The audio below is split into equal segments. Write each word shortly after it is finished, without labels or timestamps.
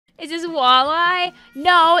this walleye?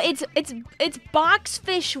 No, it's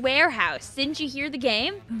Boxfish Warehouse. Didn't you hear the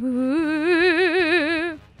game?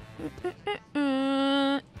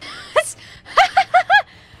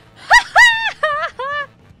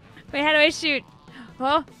 Wait, how do I shoot?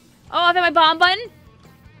 Oh, I've hit my bomb button.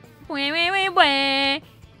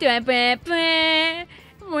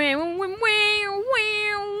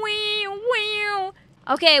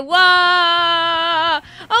 Okay, whoa!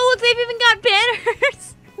 Oh, look, they've even got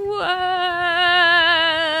banners. Whoa!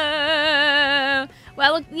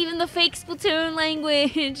 Wow, look, even the fake Splatoon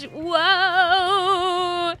language.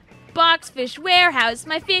 Whoa! Boxfish Warehouse,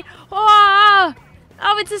 my favorite. Oh!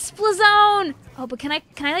 Oh, it's a Splazone. Oh, but can I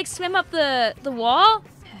like swim up the wall?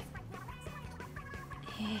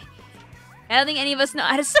 I don't think any of us know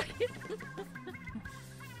how to swim.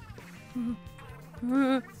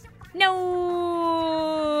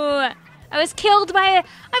 No! I was killed by a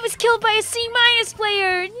C-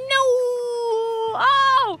 player. No!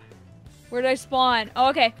 Oh! Where did I spawn? Oh,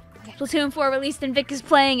 okay. Splatoon 4 released and Vic is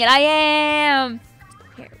playing it. I am.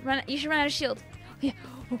 Here, run. You should run out of shield. Yeah.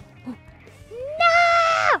 No!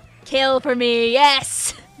 Kill for me.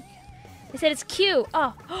 Yes. They said it's Q.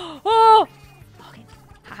 Oh. Oh. Okay.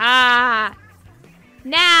 Ha.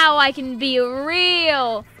 Now I can be a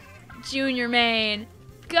real junior main.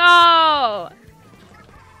 Go!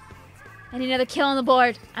 I need another kill on the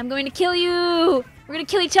board. I'm going to kill you. We're gonna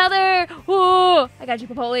kill each other. Ooh, I got you,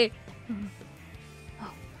 Popoli.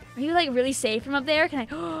 Oh, are you like really safe from up there? Can I?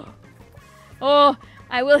 Oh,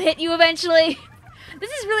 I will hit you eventually. This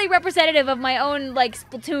is really representative of my own like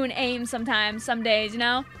Splatoon aim sometimes, some days, you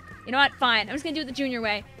know? You know what? Fine. I'm just gonna do it the junior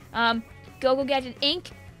way. Go Gadget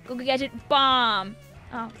Inc. Go Gadget Bomb.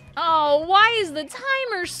 Oh, why is the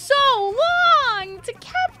timer so long to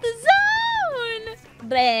cap the zone?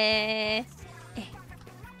 Bleh.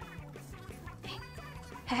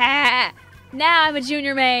 Ha! Now I'm a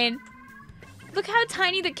junior main. Look how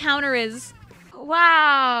tiny the counter is.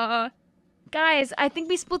 Wow. Guys, I think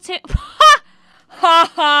we Splatoon. Ha! Ha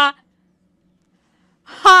ha!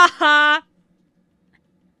 Ha ha!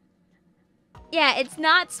 Yeah, it's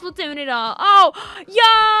not Splatoon at all. Oh!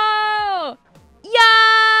 Yo!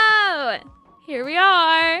 Yo! Here we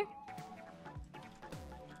are.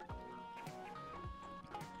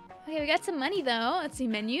 Okay, we got some money though. Let's see,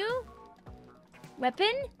 menu.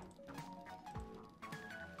 Weapon.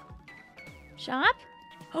 Shop.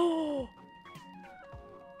 Oh!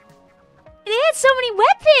 They had so many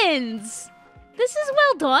weapons! This is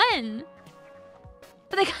well done.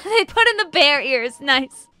 But they put in the bear ears.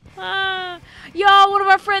 Nice. Yo, one of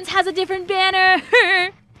our friends has a different banner.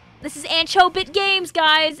 This is Anchovy Games,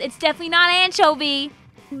 guys. It's definitely not Anchovy.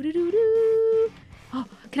 Oh,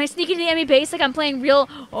 can I sneak into the enemy base like I'm playing real?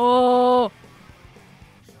 Oh.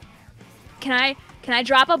 Can I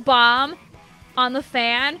drop a bomb on the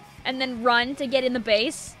fan and then run to get in the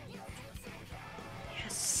base?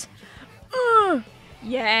 Yes.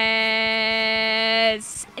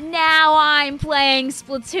 Yes. Now I'm playing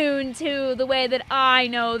Splatoon 2 the way that I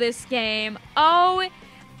know this game. Oh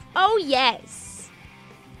yes.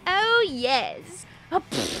 Oh yes.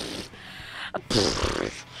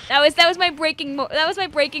 That was my breaking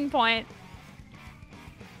point.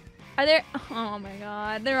 Are there? Oh my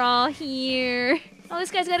god, they're all here. Oh, this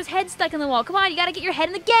guy's got his head stuck in the wall. Come on, you gotta get your head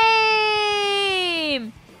in the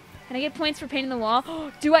game. Can I get points for painting the wall?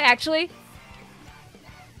 Do I actually?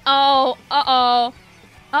 Oh, uh-oh,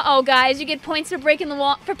 guys, you get points for breaking the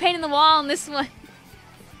wall, for painting the wall on this one.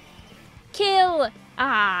 Kill.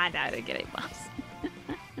 Ah, no, I didn't get any bombs.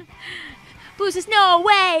 Blue says, no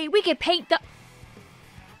way, we could paint the...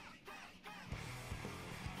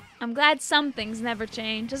 I'm glad some things never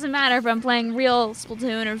change. Doesn't matter if I'm playing real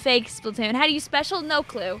Splatoon or fake Splatoon. How do you special? No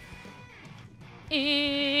clue.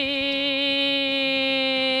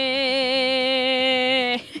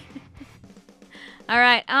 All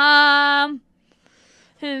right,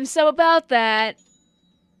 so about that.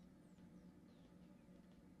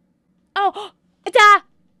 Oh, they've got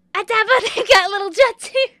a little jet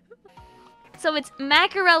too. So it's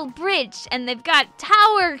Mackerel Bridge, and they've got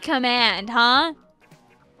Tower Command, huh?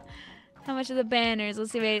 How much are the banners?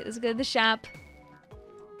 Let's see, wait, let's go to the shop.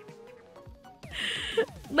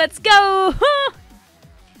 Let's go!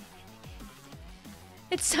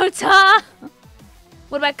 It's so tall!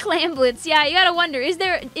 What about Clamblitz? Yeah, you gotta wonder, is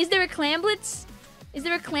there a Clamblitz? Is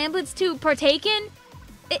there a Clamblitz to partake in?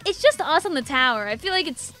 It's just us on the tower. I feel like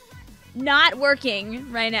it's not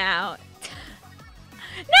working right now.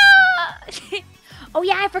 No! Oh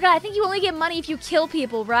yeah, I forgot. I think you only get money if you kill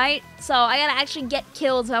people, right? So I gotta actually get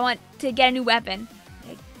killed so I want to get a new weapon.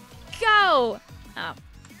 Go! Oh.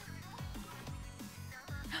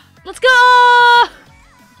 Let's go! I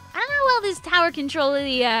don't know how well this tower control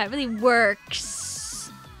really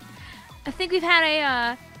works. I think we've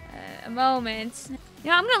had a moment. You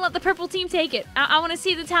know, I'm gonna let the purple team take it. I want to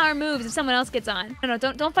see the tower moves if someone else gets on. No,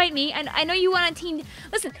 don't fight me. And I know you want a team.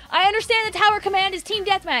 Listen, I understand the tower command is team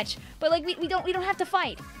deathmatch, but like we don't have to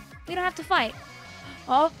fight. We don't have to fight.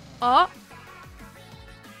 Oh.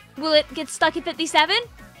 Will it get stuck at 57?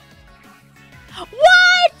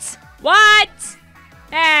 What? What?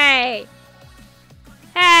 Hey.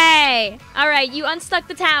 Hey. All right, you unstuck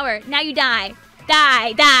the tower. Now you die.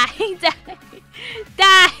 Die. Die.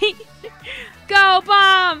 Go,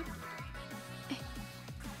 bomb!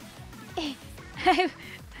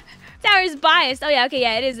 Tower is biased. Oh yeah, okay,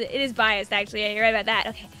 yeah, it is biased actually. Yeah, you're right about that.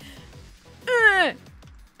 Okay.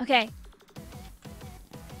 Okay.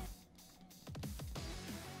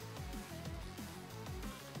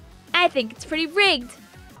 I think it's pretty rigged.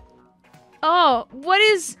 Oh, what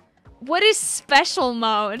is special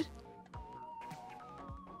mode?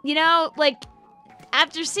 You know, like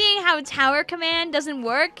after seeing how tower command doesn't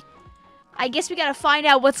work, I guess we gotta find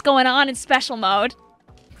out what's going on in special mode.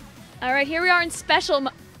 Alright, here we are in special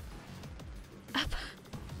mode.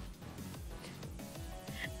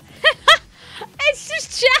 It's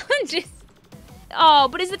just challenges. Oh,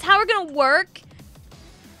 but is the tower gonna work?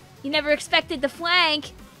 You never expected the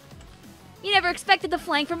flank. You never expected the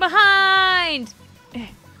flank from behind. Okay.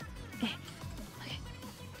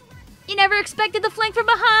 You never expected the flank from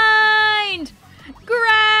behind.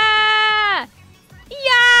 Grah!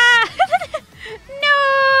 Yeah!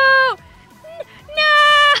 No! No!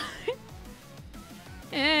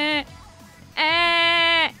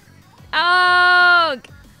 Oh!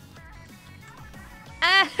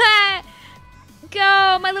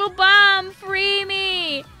 Go, my little bomb! Free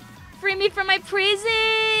me! Free me from my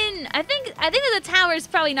prison! I think that the tower is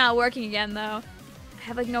probably not working again, though. I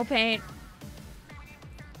have like no paint.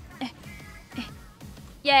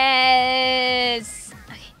 Yes!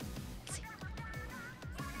 Okay, let's see.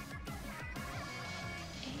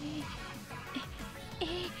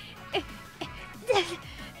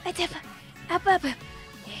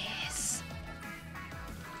 Yes.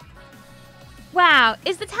 Wow,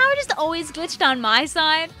 is the tower just always glitched on my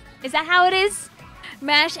side? Is that how it is?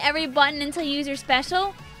 Mash every button until you use your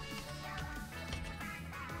special?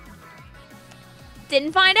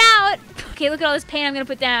 Didn't find out. Okay, look at all this paint I'm gonna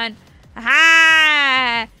put down.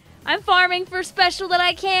 Aha! I'm farming for special that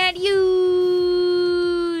I can't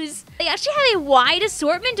use. They actually have a wide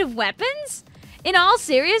assortment of weapons. In all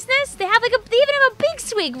seriousness, they have like they even have a big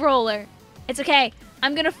swig roller. It's okay.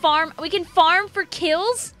 I'm gonna farm. We can farm for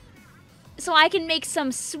kills, so I can make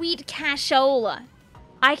some sweet cashola.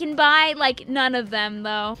 I can buy like none of them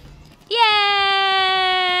though. Yay!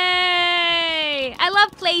 I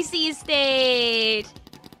love Placy Estate.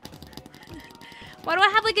 Why do I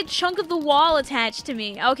have like a chunk of the wall attached to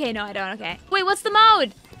me? Okay, no, I don't. Okay. Wait, what's the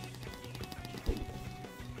mode?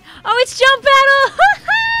 Oh, it's jump battle!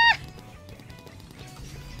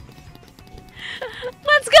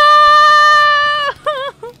 Let's go!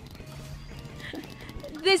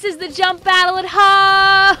 This is the jump battle at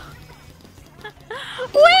home.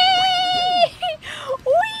 Whee!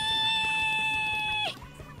 Whee!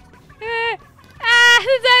 The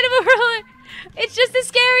dynamo roller. It's just as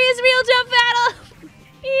scary as real jump battle.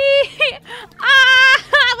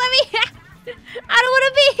 Let me. I don't want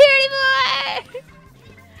to be here anymore.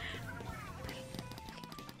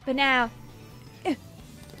 But now.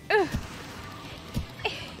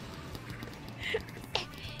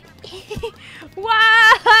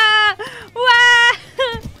 Wow! Wow!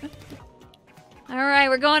 All right,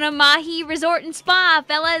 we're going to Mahi Resort and Spa,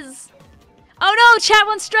 fellas. Oh no, chat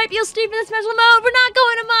wants Stripe. You'll stream in the special mode. We're not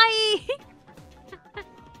going to Mahi.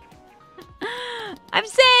 I'm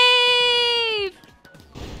safe.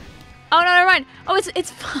 Oh no, never mind. Oh,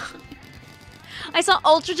 it's fine. I saw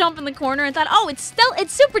Ultra Jump in the corner and thought, oh, it's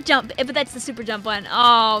Super Jump, but that's the Super Jump one.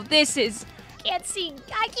 Oh, this is. I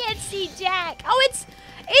can't see Jack. Oh,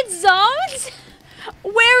 it's zones.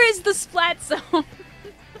 Where is the splat zone?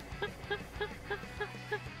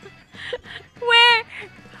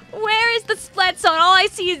 Where is the splat zone? All I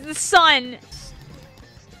see is the sun.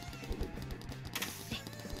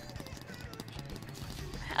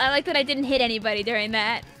 I like that I didn't hit anybody during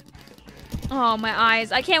that. Oh, my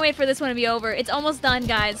eyes. I can't wait for this one to be over. It's almost done,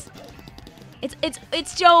 guys.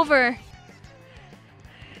 It's over.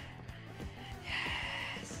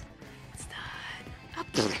 Yes. It's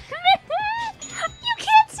done.